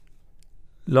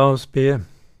La oss be.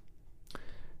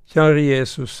 Kjære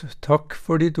Jesus, takk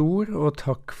for ditt ord, og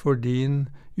takk for din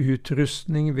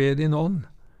utrustning ved din ånd.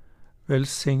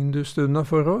 Velsign du stunda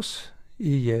for oss,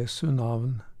 i Jesu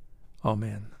navn.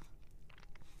 Amen.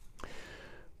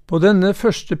 På denne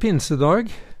første pinsedag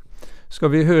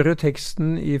skal vi høre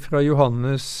teksten fra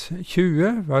Johannes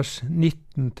 20, vers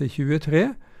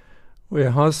 19-23, og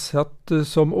jeg har satt det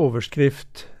som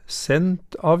overskrift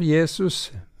 «Sendt av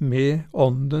Jesus med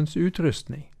åndens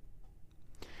utrustning».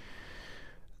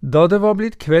 Da det var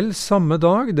blitt kveld samme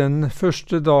dag, den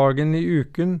første dagen i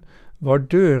uken, var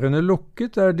dørene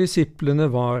lukket der disiplene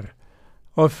var,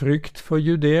 av frykt for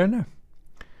judeerne.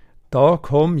 Da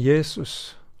kom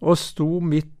Jesus og sto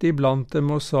midt iblant dem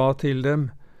og sa til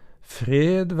dem,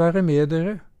 «Fred være med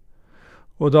dere».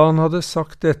 Og da han hadde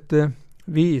sagt dette,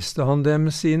 viste han dem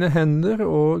sine hender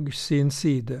og sin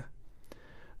side.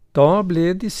 Da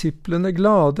ble disiplene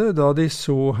glade da de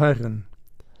så Herren.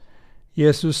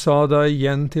 Jesus sa da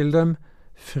igjen til dem,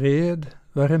 «Fred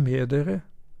være med dere».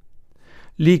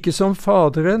 Like som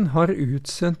Faderen har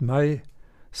utsendt meg,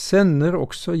 sender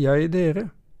også jeg dere.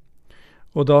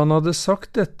 Og da han hadde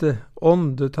sagt dette,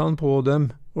 åndet han på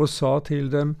dem og sa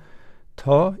til dem,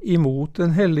 «Ta imot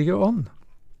den hellige ånd».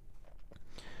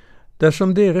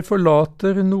 Dersom dere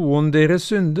forlater noen deres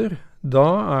synder, da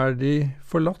er de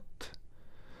forlatt.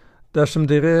 Dersom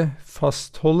dere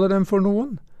fastholder dem for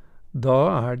noen,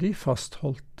 da er de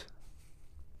fastholdt.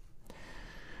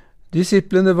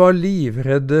 Disiplene var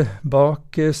livredde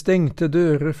bak stengte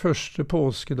dører første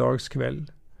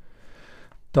påskedagskveld.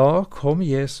 Da kom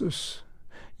Jesus.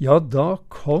 Ja, da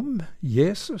kom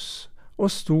Jesus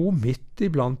og sto midt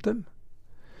iblant dem.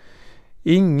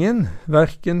 Ingen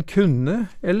hverken kunne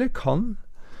eller kan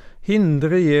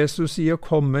hindre Jesus i å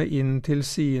komme inn til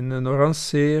sine når han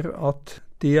ser at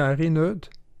de er i nød.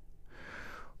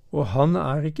 Og han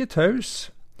er ikke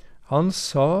taus. Han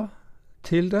sa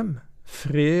til dem,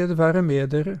 «Fred være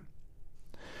med dere».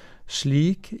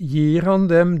 Slik gir han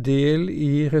dem del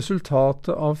i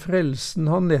resultatet av frelsen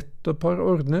han nettopp har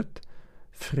ordnet,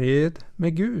 fred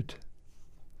med Gud.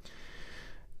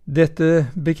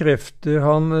 Dette bekrefter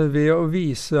han ved å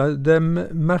vise dem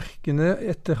merkene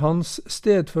etter hans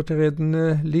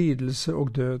stedfortredende lidelse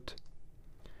og død.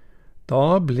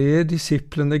 Da ble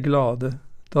disiplene glade,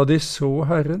 da de så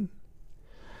Herren.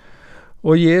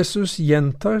 Og Jesus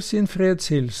gjentar sin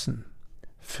fredshilsen,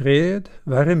 «Fred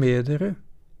være med dere».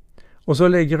 Og så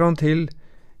legger han til,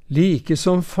 «Like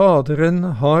som Faderen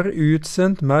har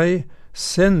utsendt meg,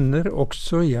 sender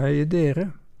også jeg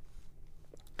dere».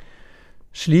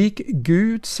 Slik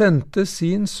Gud sendte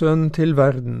sin sønn til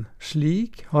verden,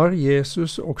 slik har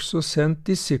Jesus også sendt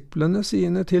disiplene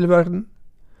sine til verden.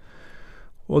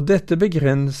 Og dette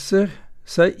begrenser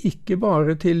seg ikke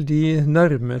bare til de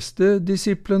nærmeste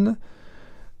disiplene,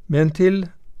 men til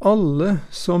alle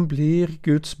som blir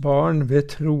Guds barn ved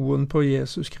troen på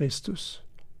Jesus Kristus.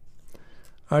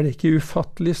 Er det ikke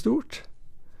ufattelig stort?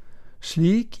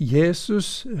 Slik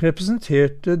Jesus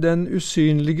representerte den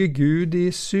usynlige Gud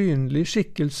i synlig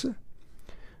skikkelse,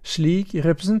 slik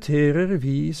representerer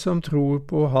vi som tror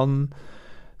på Han,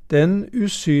 den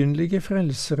usynlige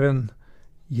frelseren,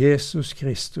 Jesus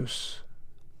Kristus.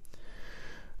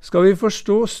 Skal vi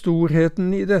forstå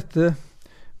storheten i dette,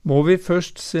 må vi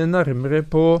først se nærmere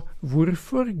på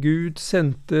hvorfor Gud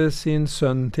sendte sin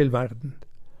sønn til verden.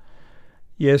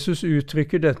 Jesus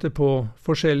uttrykker dette på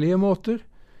forskjellige måter.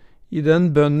 I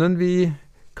den bønnen vi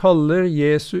kaller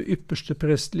Jesu ypperste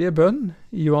prestelige bønn,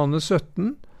 i Johannes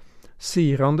 17,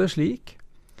 sier han det slik,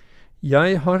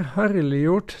 «Jeg har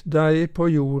herliggjort deg på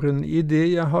jorden i det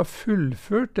jeg har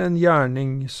fullført den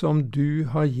gjerning som du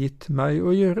har gitt meg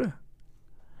å gjøre».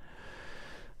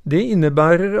 Det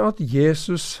innebærer at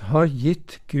Jesus har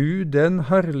gitt Gud den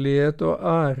herlighet og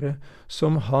ære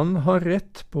som han har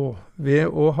rett på ved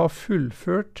å ha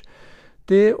fullført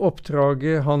det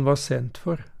oppdraget han var sendt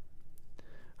for.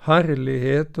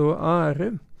 Herlighet og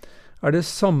ære er det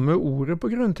samme ordet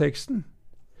på grunnteksten,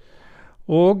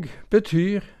 og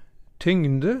betyr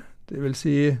tyngde, det vil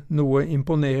si noe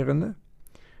imponerende,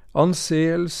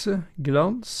 anseelse,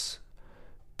 glans,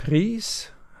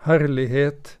 pris,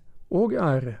 herlighet og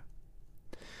ære.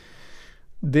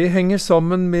 Det henger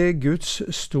sammen med Guds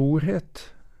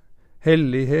storhet,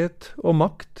 hellighet og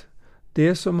makt,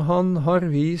 det som han har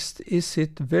vist i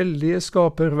sitt veldige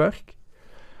skaperverk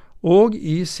og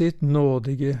i sitt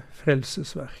nådige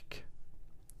frelsesverk.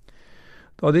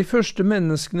 Da de første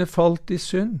menneskene falt i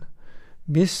synd,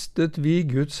 mistet vi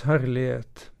Guds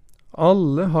herlighet.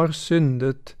 Alle har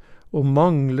syndet og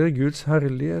mangler Guds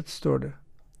herlighet, står det.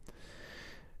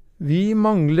 Vi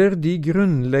mangler de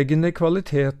grunnleggende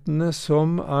kvalitetene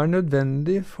som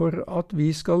nødvendige for at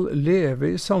vi skal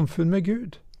leve i samfunn med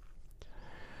Gud.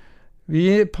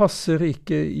 Vi passer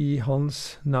ikke i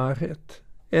hans nærhet,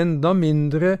 enda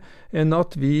mindre enn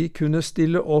at vi kunne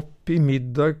stille opp i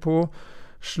middag på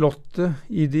slottet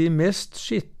i de mest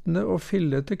skitne og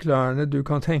fillete klærne du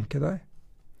kan tenke deg.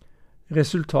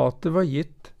 Resultatet var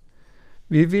gitt.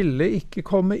 Vi ville ikke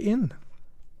komme inn.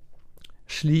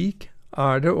 Slik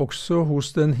det også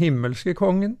hos den himmelske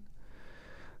kongen.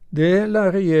 Det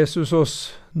lærer Jesus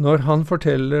oss når han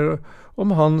forteller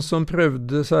om han som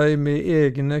prøvde seg med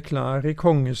egne klær i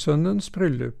kongesønnens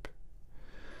bryllup.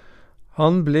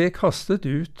 Han ble kastet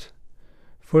ut,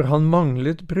 for han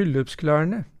manglet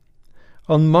bryllupsklærne.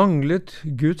 Han manglet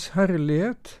Guds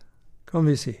herlighet, kan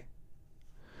vi si.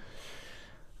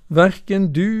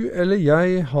 Hverken du eller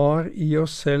jeg har i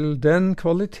oss selv den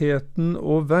kvaliteten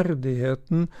og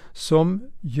verdigheten som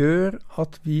gjør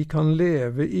at vi kan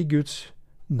leve i Guds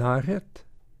nærhet.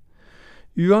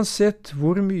 Uansett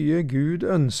hvor mye Gud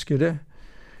ønsker det,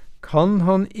 kan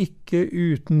han ikke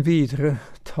uten videre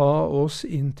ta oss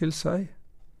inn til seg.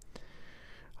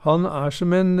 Han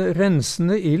som en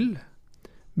rensende ild,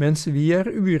 mens vi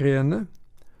urene,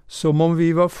 som om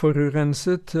vi var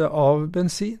forurenset av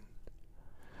bensin.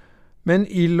 Men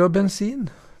ild og bensin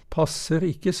passer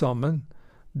ikke sammen,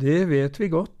 det vet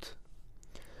vi godt.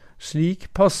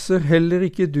 Slik passer heller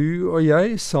ikke du og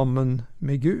jeg sammen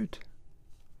med Gud.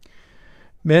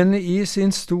 Men i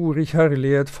sin store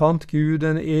kjærlighet fant Gud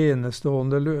en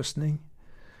enestående løsning.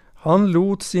 Han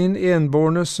lot sin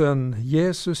enbårne sønn,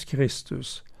 Jesus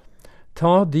Kristus,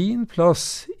 ta din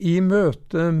plass i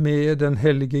møte med den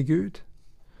hellige Gud.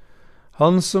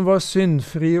 Han som var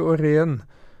syndfri og ren,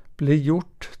 ble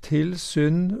gjort til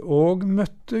synd og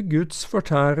møtte Guds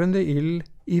fortærende ild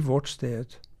i vårt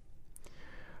sted.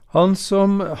 Han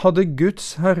som hadde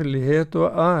Guds herlighet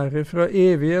og ære fra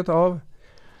evighet av,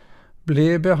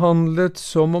 ble behandlet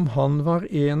som om han var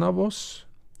en av oss,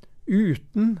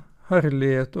 uten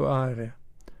herlighet og ære,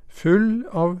 full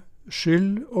av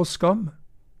skyld og skam.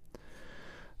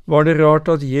 Var det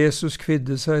rart at Jesus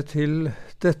kvidde seg til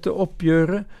dette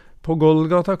oppgjøret på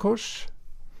Golgata kors?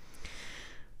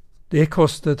 Det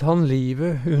kostet han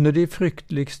livet under de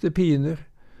frykteligste piner,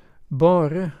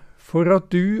 bare for at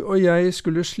du og jeg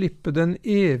skulle slippe den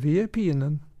evige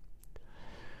pinen.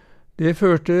 Det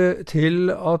førte til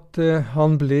at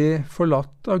han ble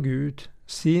forlatt av Gud,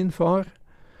 sin far,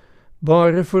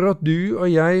 bare for at du og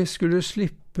jeg skulle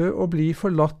slippe å bli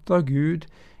forlatt av Gud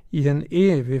i en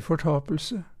evig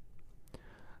fortapelse.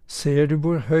 Ser du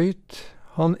hvor høyt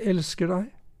han elsker deg?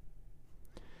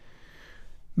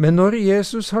 Men når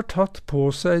Jesus har tatt på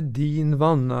seg din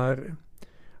vanære,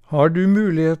 har du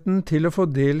muligheten til å få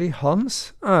del i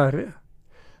hans ære,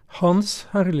 hans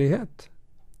herlighet.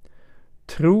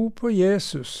 Tro på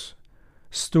Jesus,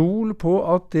 stol på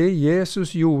at det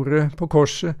Jesus gjorde på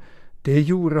korset, det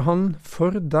gjorde han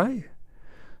for deg.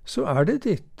 Så det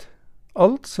ditt,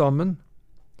 alt sammen.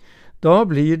 Da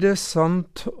blir det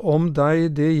sant om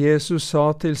deg det Jesus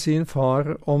sa til sin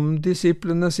far om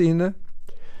disiplene sine.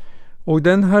 Og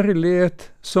den herlighet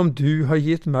som du har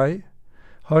gitt meg,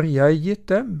 har jeg gitt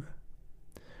dem.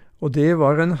 Og det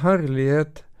var en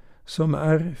herlighet som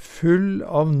full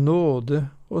av nåde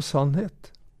og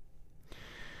sannhet.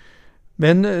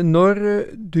 Men når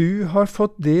du har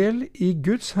fått del i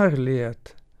Guds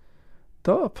herlighet,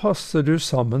 da passer du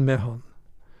sammen med han.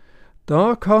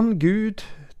 Da kan Gud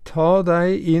ta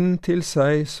deg inn til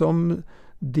seg som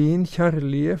din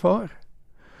kjærlige far,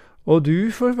 og du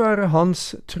får være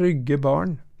hans trygge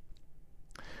barn.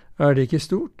 Det ikke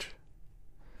stort?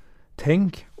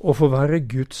 Tenk å få være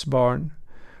Guds barn,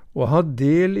 og ha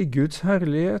del i Guds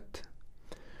herlighet.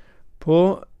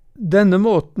 På denne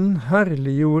måten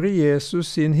herliggjorde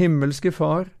Jesus sin himmelske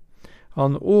far.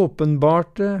 Han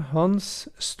åpenbarte hans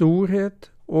storhet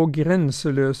og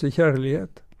grenseløse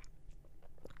kjærlighet.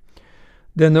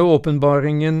 Denne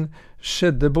åpenbaringen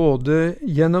skjedde både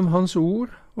gjennom hans ord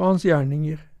og hans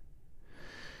gjerninger.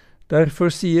 Derfor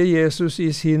sier Jesus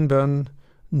i sin bønn,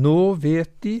 «Nå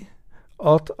vet de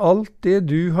at alt det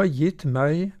du har gitt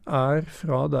meg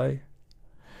fra deg.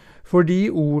 For de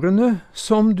ordene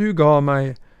som du ga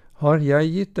meg, har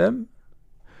jeg gitt dem,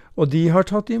 og de har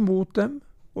tatt imot dem,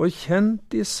 og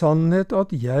kjent i sannhet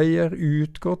at jeg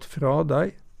utgått fra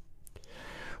deg.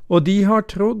 Og de har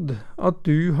trodd at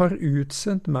du har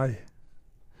utsendt meg.»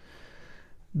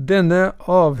 Denne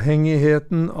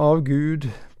avhengigheten av Gud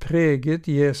preget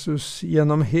Jesus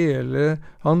gjennom hele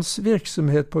hans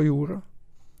virksomhet på jorda.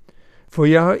 For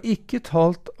jeg har ikke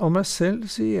talt av meg selv,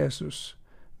 sier Jesus,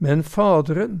 men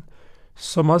Faderen,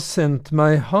 som har sendt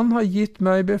meg, han har gitt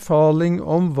meg befaling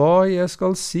om hva jeg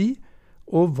skal si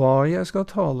og hva jeg skal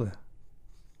tale.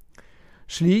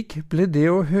 Slik ble det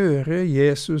å høre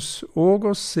Jesus og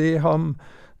å se ham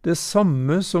det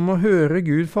samme som å høre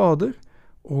Gud Fader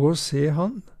og å se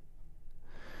han.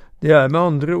 Det er med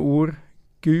andre ord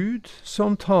Gud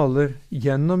som taler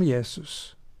gjennom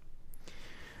Jesus.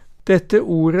 Dette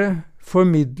ordet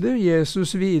formidler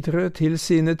Jesus videre til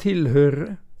sine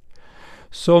tilhørere.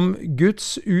 Som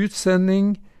Guds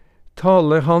utsending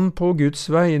taler han på Guds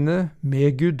vegne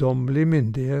med guddommelig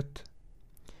myndighet.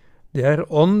 Det er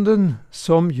ånden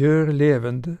som gjør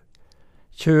levende.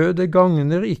 Kjødet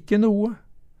gagner ikke noe.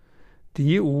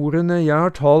 De ordene jeg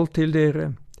har talt til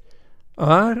dere,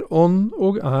 er ånd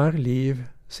og er liv,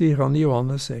 sier han i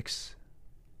Johannes 6.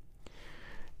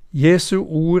 Jesu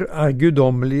ord er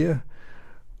guddommelige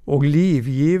og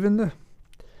livgivende.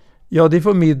 Ja, de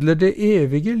formidler det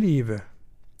evige livet.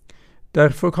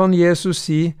 Derfor kan Jesus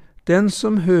si, den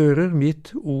som hører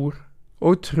mitt ord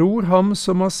og tror ham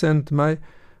som har sendt meg,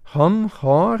 han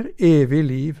har evig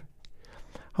liv.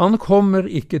 Han kommer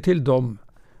ikke til dom,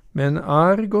 men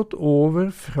er gått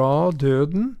over fra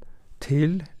døden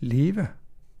til livet.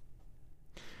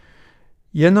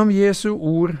 Gjennom Jesu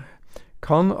ord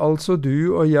kan altså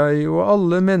du og jeg og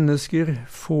alle mennesker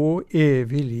få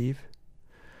evig liv.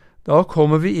 Da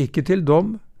kommer vi ikke til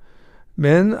dom,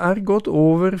 men er gått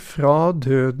over fra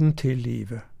døden til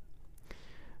livet.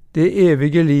 Det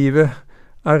evige livet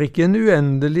er ikke en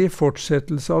uendelig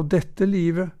fortsettelse av dette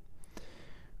livet,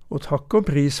 og takk og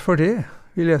pris for det,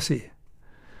 vil jeg si.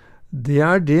 Det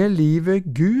er det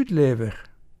livet Gud lever,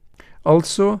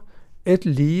 altså et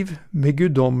liv med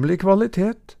guddommelig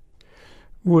kvalitet,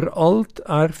 hvor alt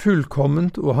er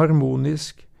fullkomment og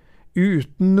harmonisk,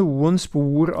 uten noen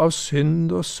spor av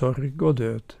synd og sorg og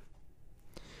død.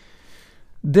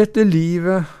 Dette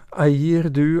livet eier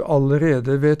du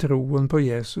allerede ved troen på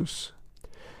Jesus.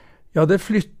 Ja, det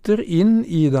flytter inn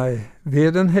i deg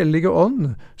ved den hellige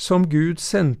ånd, som Gud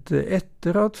sendte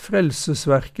etter at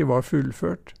frelsesverket var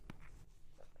fullført.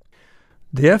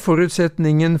 Det er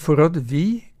forutsetningen for at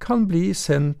vi kan bli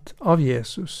sendt av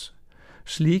Jesus,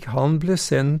 slik han ble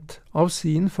sendt av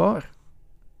sin far.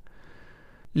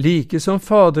 Like som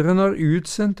Faderen har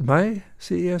utsendt meg,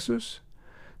 sier Jesus,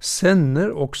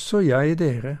 sender også jeg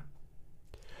dere.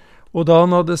 Og da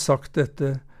han hadde sagt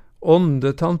dette,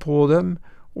 åndet han på dem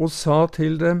og sa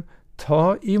til dem,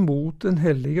 ta imot den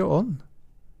hellige ånd.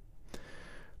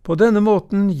 På denne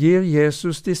måten gir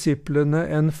Jesus disiplene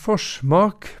en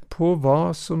forsmak på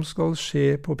hva som skal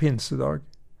skje på Pinsedag,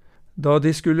 da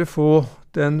de skulle få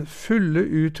den fulle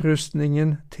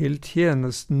utrustningen til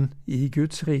tjenesten i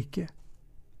Guds rike.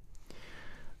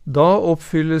 Da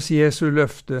oppfylles Jesu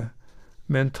løfte,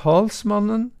 men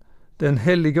talsmannen, den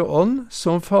hellige ånd,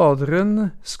 som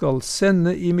Faderen skal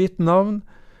sende i mitt navn,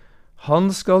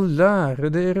 han skal lære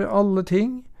dere alle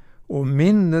ting, og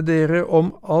minne dere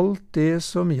om alt det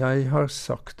som jeg har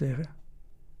sagt dere.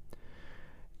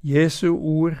 Jesu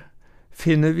ord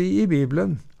finner vi i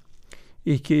Bibelen,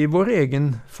 ikke i vår egen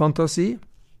fantasi.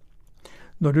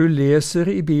 Når du leser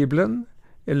i Bibelen,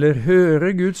 eller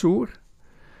hører Guds ord,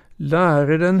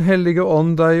 lærer den hellige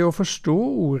ånd deg å forstå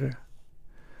ordet.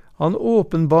 Han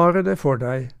åpenbarer det for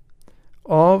deg,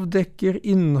 avdekker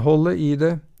innholdet i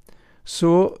det,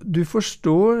 så du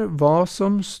forstår hva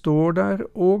som står der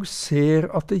og ser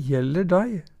at det gjelder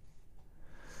deg.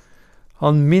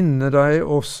 Han minner deg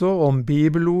også om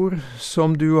bibelord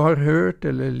som du har hørt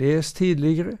eller lest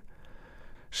tidligere,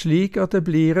 slik at det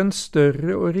blir en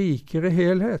større og rikere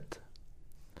helhet.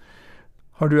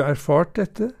 Har du erfart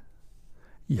dette?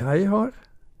 Jeg har,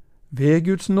 ved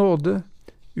Guds nåde,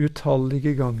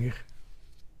 utallige ganger.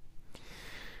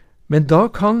 Men da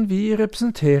kan vi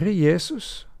representere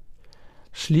Jesus,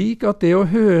 slik at det å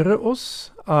høre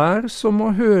oss er som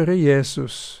å høre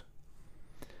Jesus.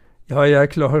 Ja, jeg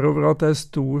er klar over at det er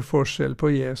stor forskjell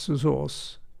på Jesus og oss.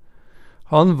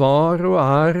 Han var og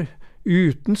er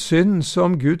uten synd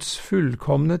som Guds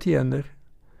fullkomne tjener.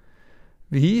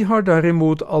 Vi har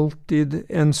derimot alltid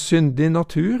en syndig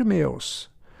natur med oss,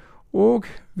 og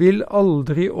vil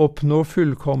aldri oppnå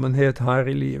fullkommenhet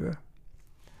her i livet.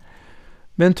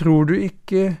 Men tror du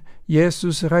ikke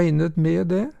Jesus regnet med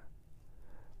det?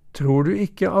 Tror du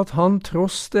ikke at han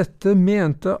tross dette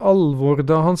mente alvor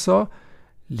da han sa,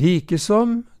 like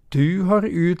som du har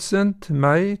utsendt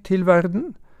meg til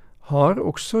verden, har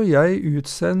også jeg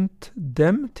utsendt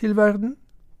dem til verden?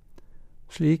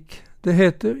 Slik det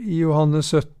heter i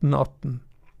Johannes 17,18.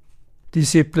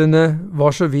 Disiplene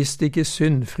var så visst ikke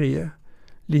syndfrie.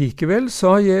 Likevel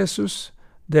sa Jesus,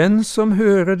 den som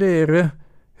hører dere,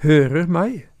 hører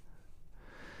meg.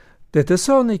 Dette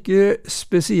sa han ikke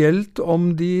spesielt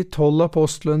om de 12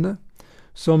 apostlene,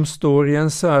 som står i en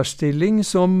særstilling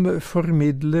som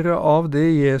formidlere av det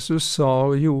Jesus sa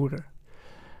og gjorde,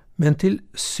 men til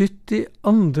 70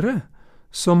 andre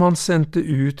som han sendte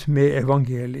ut med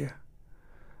evangeliet.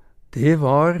 Det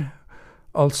var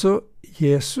altså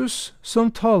Jesus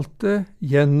som talte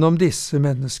gjennom disse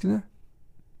menneskene.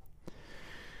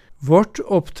 Vårt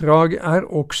oppdrag er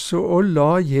også å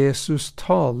la Jesus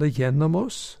tale gjennom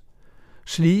oss,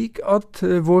 slik at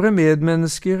våre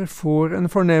medmennesker får en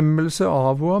fornemmelse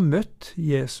av å ha møtt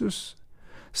Jesus,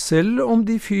 selv om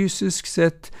de fysisk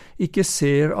sett ikke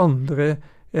ser andre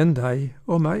enn deg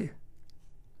og meg.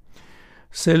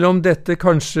 Selv om dette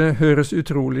kanskje høres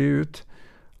utrolig ut,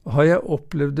 har jeg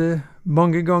opplevd det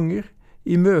mange ganger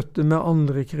i møte med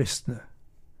andre kristne.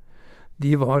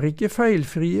 De var ikke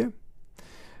feilfrie,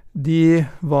 de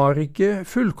var ikke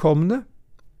fullkomne,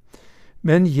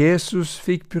 men Jesus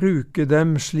fikk bruke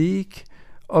dem slik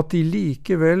at de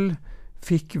likevel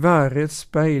fikk være et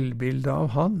speilbilde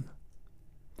av han.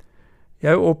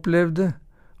 Jeg opplevde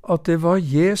at det var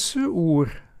Jesu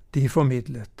ord de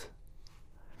formidlet.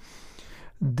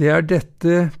 Det er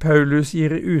dette Paulus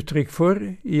gir uttrykk for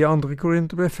i 2.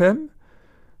 Korinterbrev 5.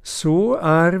 Så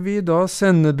er vi da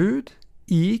sendebud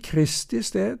i Kristi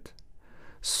sted,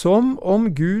 som om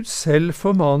Gud selv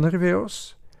formaner ved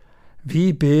oss.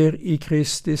 Vi ber i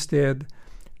Kristi sted,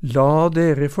 la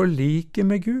dere forlike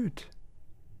med Gud.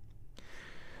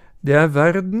 Det er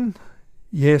verden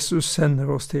Jesus sender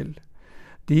oss til,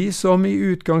 de som i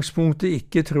utgangspunktet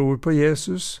ikke tror på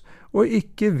Jesus og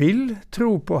ikke vil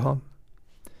tro på han.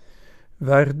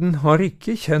 Verden har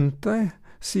ikke kjent deg,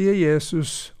 sier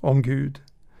Jesus om Gud,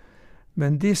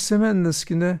 men disse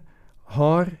menneskene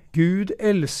har Gud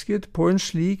elsket på en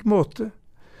slik måte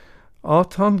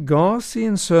at han ga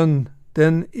sin sønn,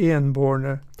 den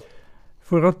enbårne,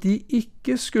 for at de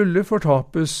ikke skulle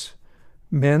fortapes,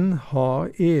 men ha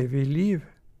evig liv.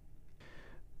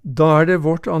 Da er det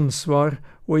vårt ansvar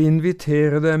å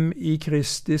invitere dem i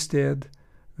Kristi sted.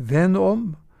 Vend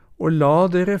om og la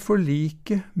dere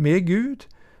forlike med Gud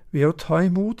ved å ta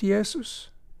imot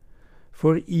Jesus,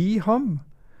 for i ham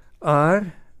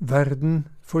er verden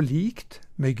forlikt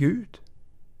med Gud.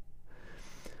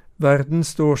 Verden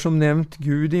står som nevnt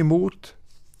Gud imot.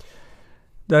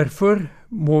 Derfor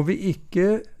må vi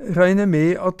ikke regne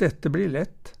med at dette blir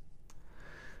lett.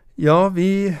 Ja,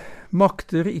 vi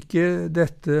makter ikke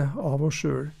dette av oss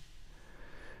selv.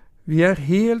 Vi er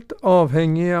helt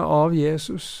avhengige av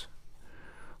Jesus,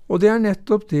 og det er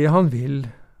nettopp det han vil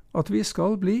at vi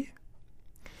skal bli.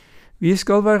 Vi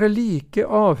skal være like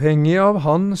avhengige av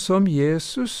han som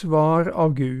Jesus var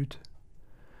av Gud.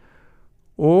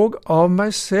 Og av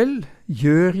meg selv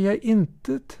gjør jeg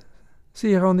intet,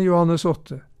 sier han i Johannes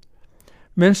 8.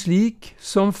 Men slik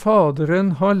som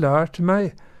Faderen har lært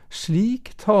meg,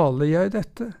 slik taler jeg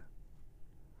dette.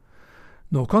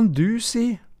 Nå kan du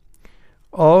si,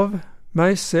 av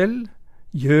meg selv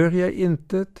gjør jeg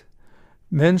intet,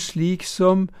 men slik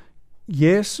som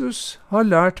Jesus har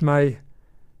lært meg,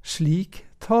 slik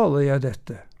taler jeg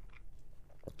dette.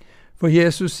 For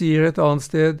Jesus sier et annet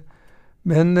sted,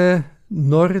 men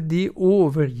når de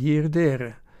overgir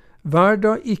dere, vær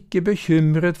da ikke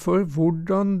bekymret for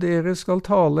hvordan dere skal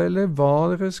tale eller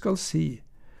hva dere skal si,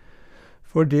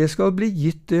 for det skal bli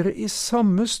gitt dere i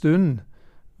samme stund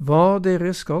hva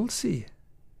dere skal si.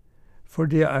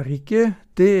 For det er ikke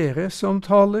dere som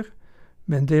taler,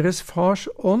 men deres fars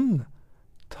ånd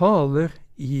taler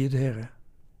i dere.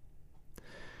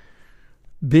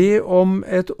 Be om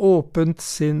et åpent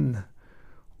sinn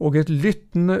og et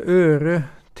lyttende øre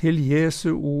til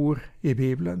Jesu ord i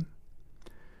Bibelen,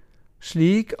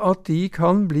 slik at de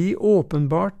kan bli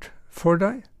åpenbart for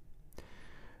deg.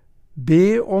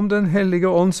 Be om Den hellige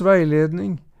ånds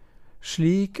veiledning,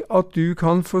 slik at du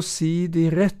kan få si de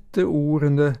rette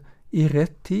ordene i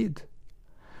rett tid.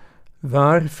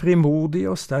 Vær frimodig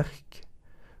og sterk,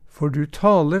 for du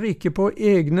taler ikke på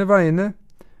egne vegne,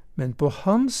 men på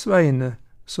hans vegne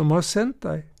som har sendt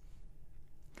deg.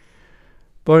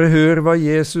 Bare hør hva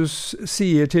Jesus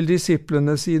sier til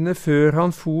disiplene sine før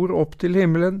han for opp til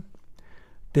himmelen.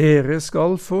 Dere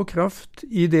skal få kraft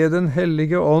i det Den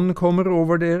hellige ånd kommer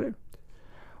over dere,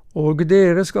 og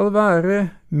dere skal være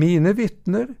mine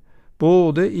vitner,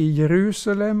 både i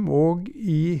Jerusalem og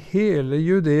i hele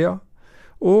Judea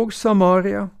og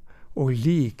Samaria og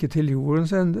like til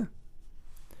jordens ende.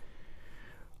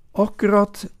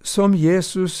 Akkurat som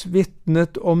Jesus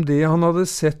vitnet om det han hadde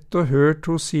sett og hørt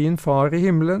hos sin far i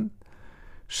himmelen,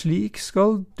 slik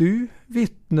skal du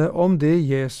vitne om det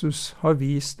Jesus har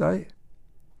vist deg.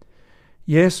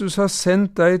 Jesus har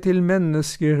sendt deg til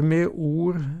mennesker med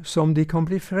ord som de kan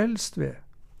bli frelst ved.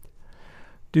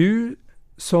 Du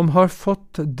som har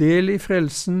fått del i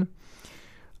frelsen,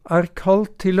 er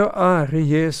kalt til å ære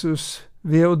Jesus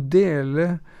ved å dele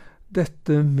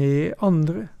dette med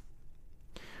andre.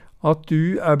 At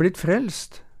du er blitt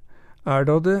frelst, er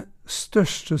da det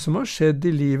største som har skjedd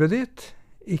i livet ditt,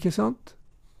 ikke sant?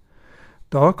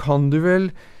 Da kan du vel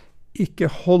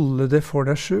ikke holde det for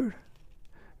deg selv.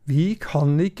 Vi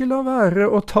kan ikke la være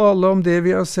å tale om det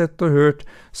vi har sett og hørt,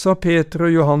 sa Peter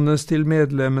og Johannes til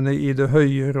medlemmene i det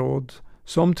høye råd,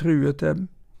 som truet dem.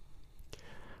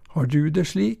 Har du det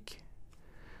slik?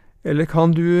 Eller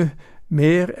kan du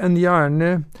mer enn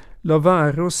gjerne la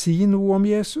være å si noe om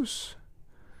Jesus?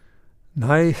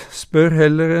 Nei, spør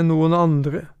heller enn noen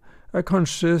andre, er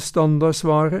kanskje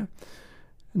standardsvaret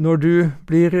når du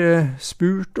blir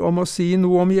spurt om å si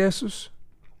noe om Jesus.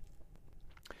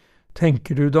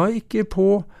 Tenker du da ikke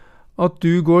på at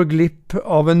du går glipp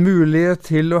av en mulighet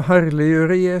til å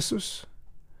herliggjøre Jesus?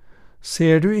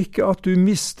 Ser du ikke at du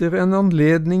mister en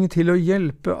anledning til å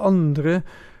hjelpe andre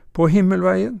på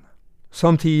himmelveien,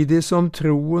 samtidig som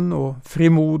troen og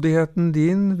frimodigheten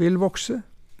din vil vokse?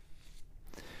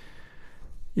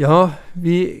 Ja,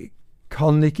 vi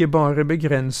kan ikke bare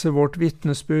begrense vårt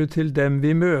vitnesbyrd til dem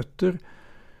vi møter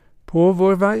på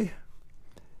vår vei.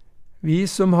 Vi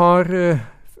som har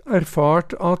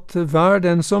erfart at hver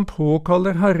den som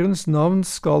påkaller Herrens navn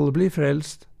skal bli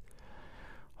frelst,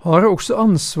 har også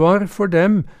ansvar for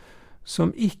dem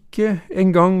som ikke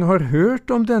engang har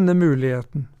hørt om denne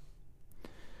muligheten.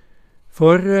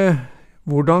 For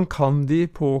hvordan kan de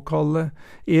påkalle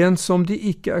en som de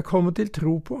ikke er kommet til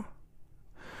tro på?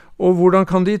 Og hvordan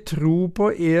kan de tro på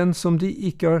en som de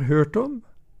ikke har hørt om?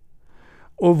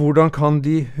 Og hvordan kan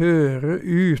de høre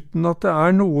uten at det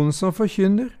er noen som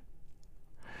forkynner?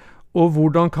 Og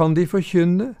hvordan kan de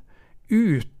forkynne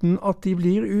uten at de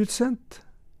blir utsendt?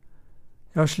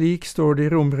 Ja, slik står det i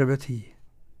Romerbrevet 10.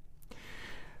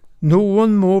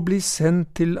 Noen må bli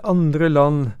sendt til andre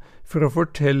land for å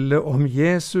fortelle om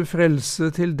Jesu frelse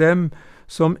til dem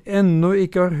som ennå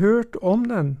ikke har hørt om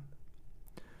den.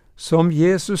 Som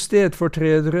Jesus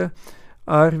stedfortredere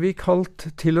er vi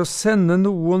kalt til å sende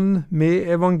noen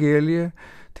med evangeliet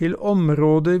til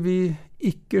områder vi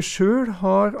ikke selv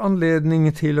har anledning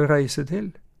til å reise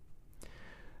til.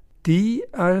 De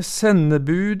er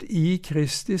sendebud i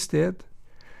Kristi sted,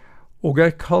 og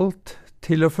er kalt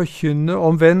til å forkynne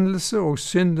omvendelse og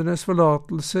syndenes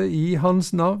forlatelse i Hans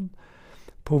navn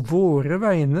på våre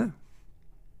vegne.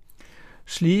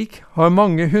 Slik har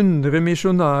mange 100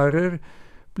 misjonærer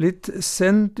blitt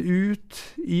sendt ut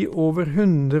i over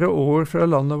 100 år fra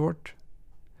landet vårt.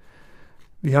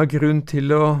 Vi har grunn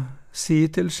til å si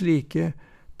til slike: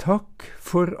 takk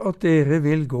for at dere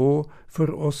vil gå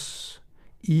for oss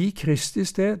i Kristi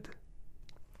sted.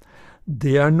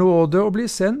 Det er nåde å bli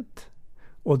sendt,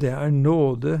 og det er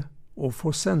nåde å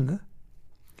få sende.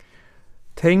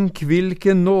 Tenk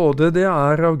hvilken nåde det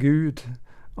er av Gud,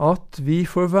 at vi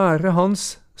får være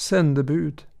Hans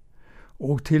sendebud,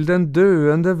 og til den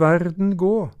døende verden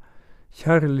gå,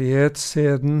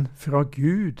 kjærlighetsseden fra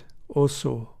Gud og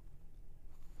så.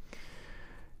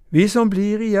 Vi som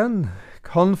blir igjen,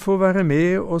 kan få være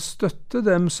med og støtte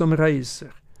dem som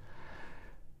reiser,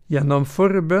 gjennom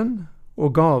forbønn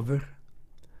og gaver.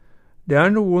 Det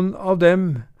er noen av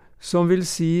dem som vil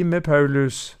si med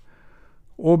Paulus: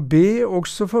 og be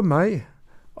også for meg,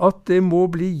 at det må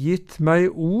bli gitt meg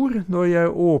ord når jeg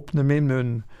åpner min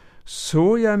munn,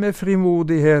 så jeg med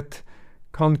frimodighet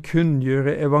kan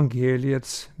kunngjøre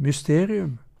evangeliets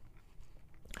mysterium.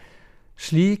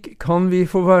 Slik kan vi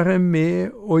få være med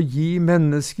og gi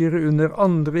mennesker under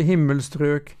andre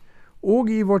himmelstrøk og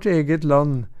i vårt eget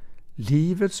land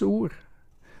livets ord,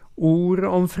 ordet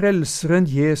om frelseren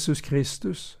Jesus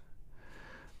Kristus.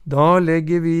 Da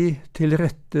legger vi til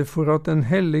rette for at Den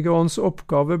hellige ånds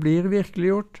oppgave blir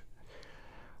virkeliggjort,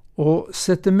 og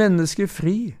sette mennesker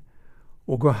fri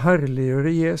og å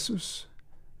herliggjøre Jesus,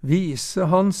 vise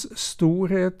hans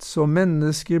storhet så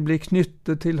mennesker blir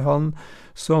knyttet til han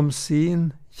som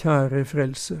sin kjære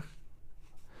frelser.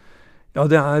 Ja,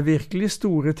 det er virkelig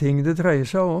store ting det dreier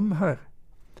seg om her,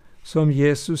 som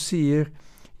Jesus sier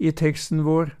i teksten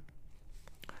vår: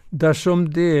 dersom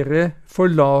dere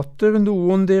forlater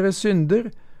noen deres synder,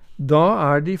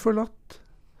 da er de forlatt.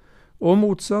 Og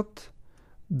motsatt,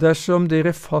 dersom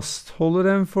dere fastholder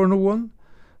dem for noen,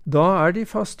 da er de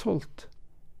fastholdt.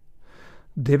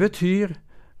 Det betyr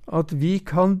at vi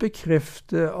kan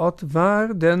bekrefte at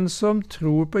hver den som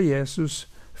tror på Jesus,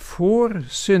 får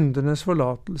syndenes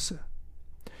forlatelse,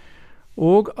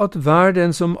 og at hver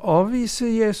den som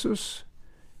avviser Jesus,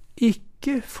 ikke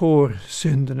ikke får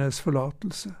syndenes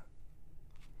forlatelse.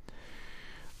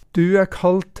 Du er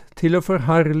kalt til å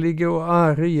forherlige og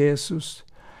ære Jesus,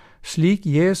 slik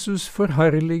Jesus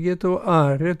forherliget og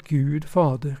æret Gud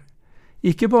Fader,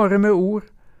 ikke bare med ord,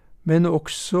 men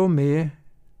også med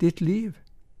ditt liv.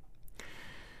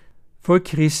 For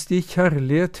Kristi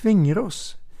kjærlighet tvinger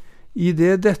oss, i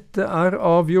det dette er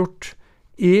avgjort,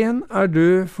 en er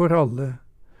død for alle,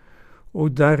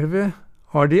 og derved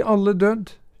har de alle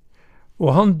dødd,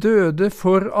 og han døde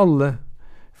for alle,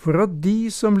 for at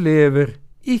de som lever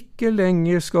ikke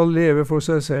lenger skal leve for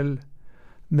seg selv,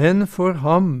 men for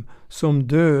ham som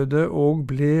døde og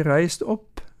ble reist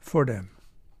opp for dem.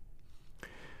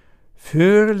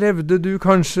 Før levde du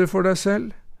kanskje for deg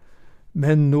selv,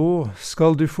 men nå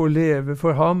skal du få leve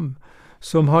for ham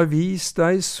som har vist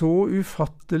deg så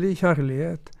ufattelig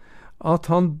kjærlighet, at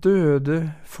han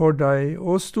døde for deg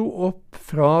og sto opp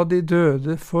fra de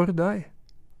døde for deg.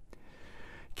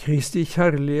 Kristi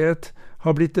kjærlighet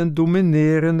har blitt en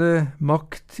dominerende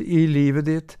makt i livet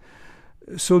ditt,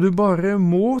 så du bare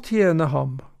må tjene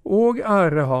ham og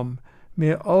ære ham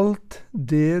med alt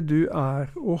det du er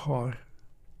og har.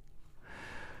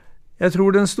 Jeg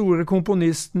tror den store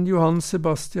komponisten Johannes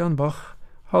Sebastian Bach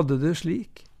hadde det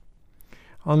slik.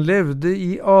 Han levde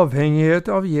i avhengighet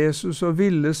av Jesus og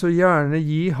ville så gjerne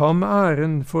gi ham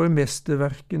æren for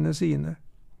mesterverkene sine.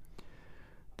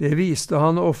 Det viste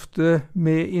han ofte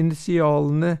med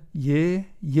initialene J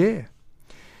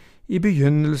i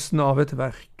begynnelsen av et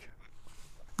verk.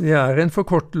 Det er en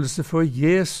forkortelse for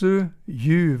Jesu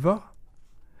Juva.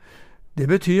 Det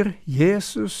betyr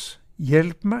Jesus,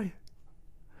 hjelp meg.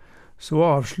 Så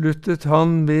avsluttet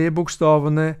han med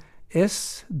bokstavene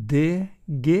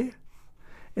SDG,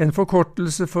 en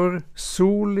forkortelse for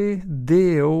Soli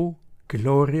Deo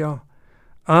Gloria,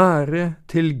 ære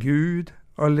til Gud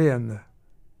alene.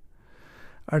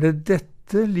 Er det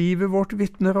dette livet vårt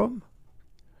vitner om?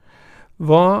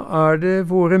 Hva er det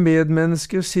våre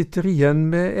medmennesker sitter igjen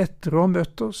med etter å ha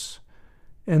møtt oss?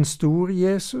 En stor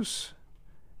Jesus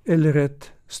eller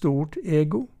et stort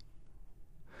ego?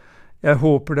 Jeg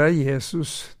håper det er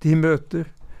Jesus de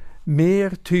møter,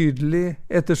 mer tydelig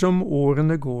ettersom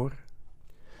årene går.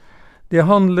 Det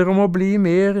handler om å bli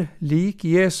mer lik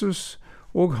Jesus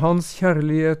og hans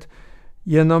kjærlighet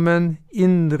gjennom en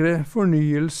indre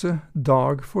fornyelse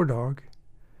dag for dag.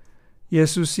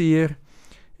 Jesus sier,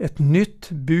 et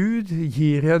nytt bud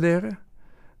gir jeg dere.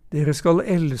 Dere skal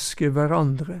elske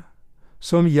hverandre.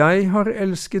 Som jeg har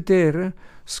elsket dere,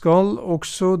 skal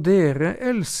også dere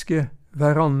elske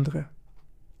hverandre.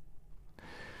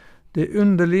 Det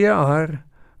underlige er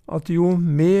at jo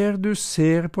mer du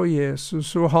ser på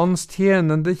Jesus og hans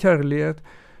tjenende kjærlighet,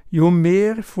 jo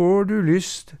mer får du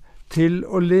lyst til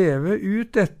å leve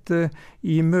ut dette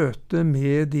i møte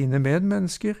med dine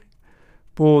medmennesker,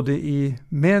 både i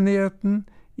menigheten,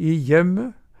 i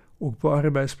hjemmet og på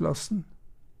arbeidsplassen.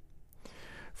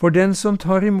 For den som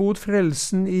tar imot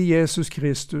frelsen i Jesus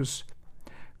Kristus,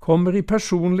 kommer i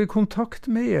personlig kontakt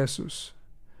med Jesus.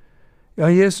 Ja,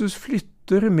 Jesus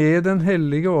flytter med den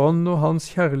hellige ånd og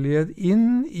hans kjærlighet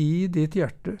inn i ditt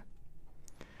hjerte.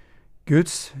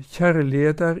 Guds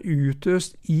kjærlighet er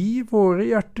utøst i våre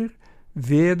hjerter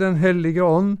ved den hellige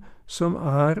ånd som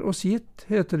er oss gitt,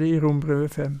 heter det i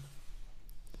Rombrevet 5.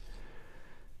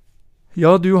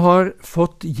 Ja, du har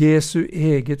fått Jesu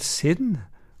eget sinn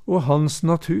og hans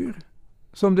natur,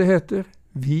 som det heter.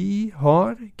 Vi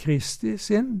har Kristi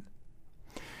sinn.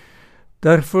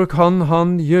 Derfor kan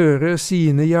han gjøre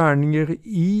sine gjerninger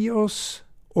i oss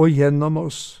og gjennom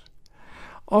oss,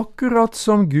 akkurat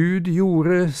som Gud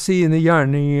gjorde sine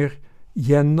gjerninger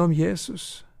gjennom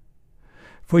Jesus.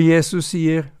 For Jesus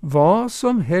sier, hva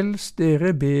som helst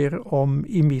dere ber om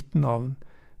i mitt navn,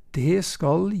 det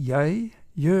skal jeg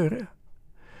gjøre,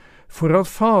 for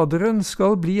at Faderen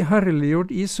skal bli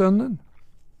herliggjort i Sønnen.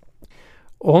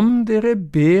 Om dere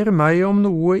ber meg om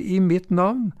noe i mitt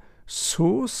navn,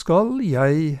 så skal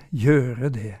jeg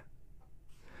gjøre det.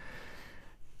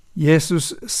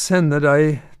 Jesus sender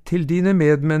deg til dine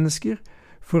medmennesker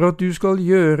for at du skal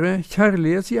gjøre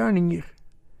kjærlighetsgjerninger,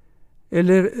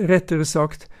 eller rettere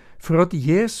sagt, for at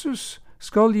Jesus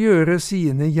skal gjøre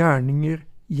sine gjerninger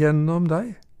gjennom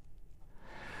deg.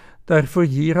 Derfor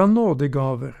gir han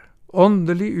nådegaver,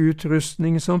 åndelig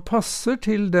utrustning som passer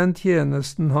til den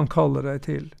tjenesten han kaller deg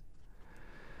til.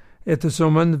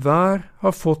 Ettersom enhver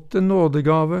har fått en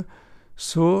nådegave,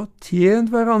 så tjen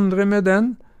hverandre med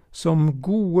den som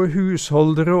gode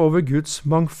husholdere over Guds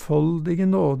mangfoldige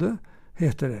nåde,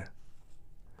 heter det.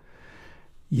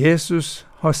 Jesus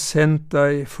har sendt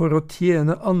deg for å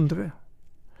tjene andre,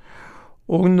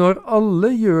 og når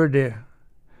alle gjør det,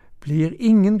 blir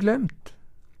ingen glemt.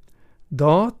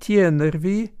 Da tjener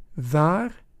vi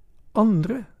hver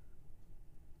andre.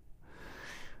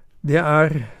 Det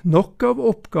er nok av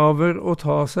oppgaver å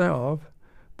ta seg av,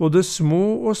 både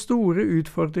små og store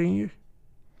utfordringer,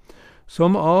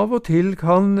 som av og til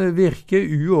kan virke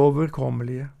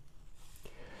uoverkommelige.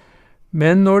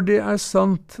 Men når det er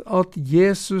sant at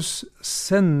Jesus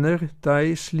sender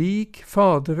deg slik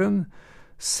Faderen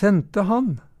sendte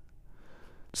han,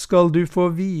 skal du få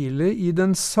hvile i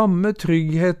den samme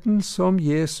tryggheten som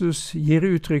Jesus gir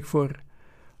uttrykk for.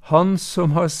 Han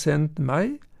som har sendt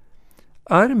meg,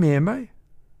 er med meg.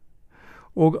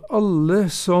 Og alle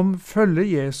som følger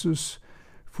Jesus,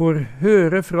 får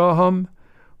høre fra ham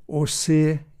og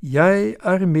se, jeg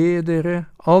er med dere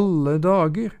alle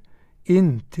dager,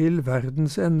 inntil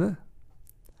verdens ende.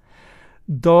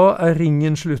 Da er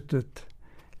ringen sluttet,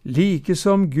 like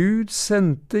som Gud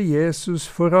sendte Jesus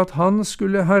for at han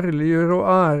skulle herliggjøre og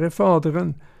ære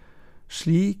Faderen,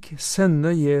 slik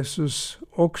sender Jesus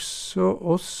også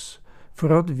oss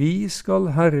for at vi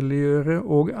skal herliggjøre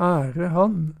og ære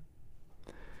han.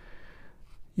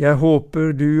 Jeg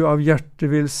håper du av hjertet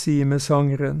vil si med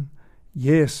sangeren,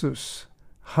 Jesus,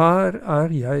 her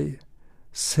er jeg,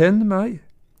 send meg.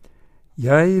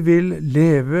 Jeg vil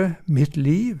leve mitt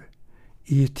liv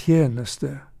i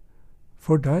tjeneste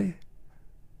for deg.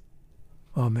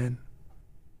 Amen.